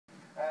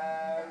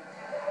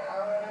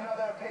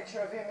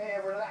picture of him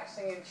here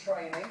relaxing in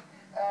training.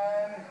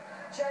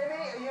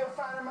 Jamie, are you a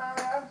fan of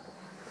Mario?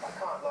 I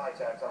can't lie,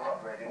 James, I'm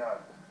not really, no.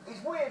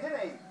 He's weird, isn't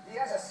he? He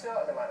has a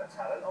certain amount of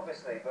talent,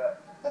 obviously, but...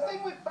 The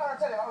thing with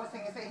Balotelli, I always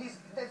think, is that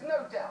there's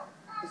no doubt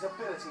his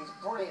ability is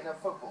brilliant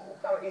at football.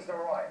 No, he's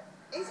all right.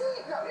 Is he?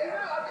 No, yeah. You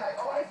know, okay.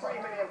 £23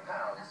 million,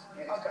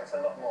 you'd expect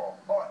a lot more.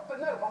 All right,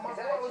 but no, what I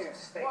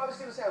was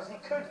going to say was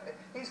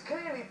he's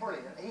clearly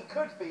brilliant. He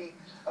could be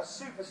a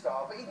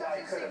superstar, but he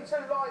doesn't seem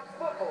to like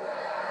football.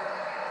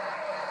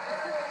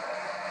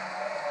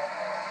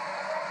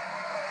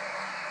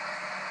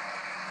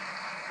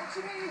 What do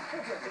you mean he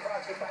couldn't? If I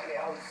actually back it,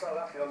 I'm so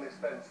happy on this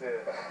bench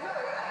here. No.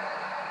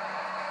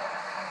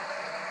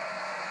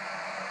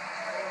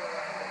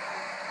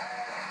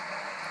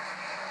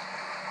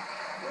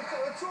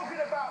 We're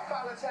talking about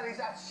Balotelli's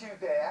attitude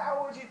there.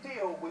 How would you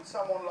deal with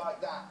someone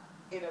like that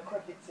in a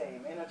cricket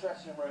team, in a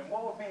dressing room?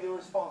 What would be the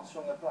response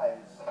from the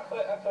players? I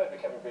played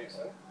with Kevin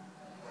Beatson.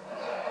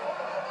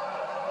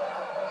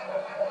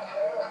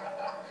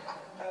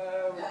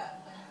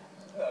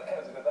 No,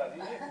 Kevin's a good lad.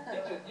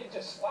 You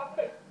just slap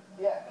him.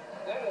 Yeah.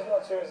 There's no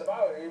tears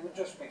about it. He would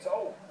just be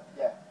told.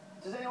 Yeah.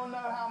 Does anyone know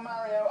how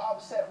Mario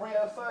upset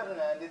Rio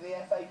Ferdinand in the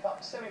FA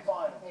Cup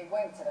semi-final? He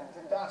winked at him,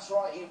 didn't he? That's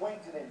right, he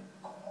winked at him.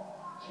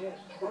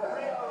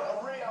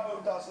 Rio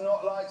does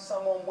not like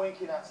someone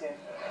winking at him.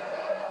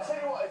 I'll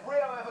tell you what, if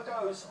Rio ever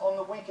goes on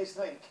the weakest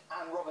link,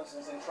 Anne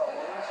Robinson's in trouble.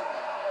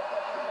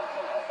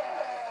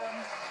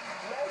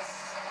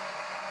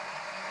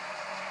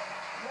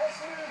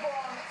 Let's move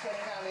on to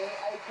Nani,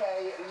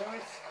 a.k.a.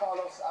 Luis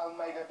Carlos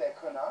Almeida de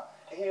Cunha.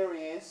 Here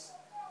he is.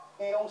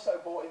 He also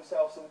bought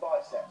himself some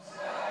biceps.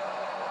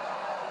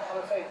 I'm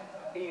afraid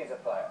he is a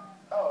player.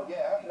 Oh,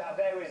 yeah. Now,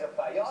 there is a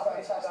player.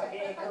 He's fantastic.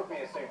 He could be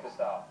a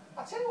superstar.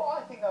 I'll tell you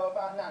what I think, though,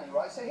 about Nani,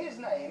 right? So his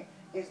name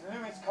is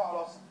Luis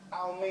Carlos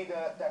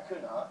Almeida da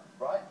Cunha,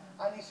 right?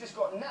 And he's just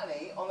got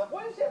Nani on the...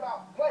 What is it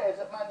about players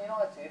at Man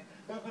United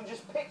who can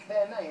just pick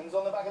their names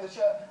on the back of the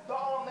shirt that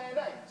aren't their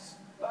names?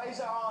 Like, he's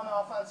like, oh,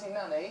 no, I fancy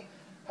Nani.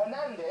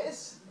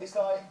 Hernandez, it's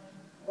like...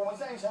 Well,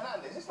 his name's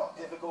Hernandez. It's not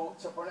difficult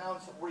to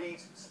pronounce,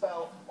 read,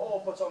 spell,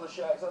 or put on a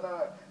shirt. So I don't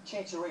know,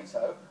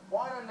 Chicharito.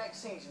 Why don't next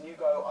season you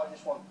go, I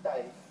just want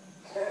Dave?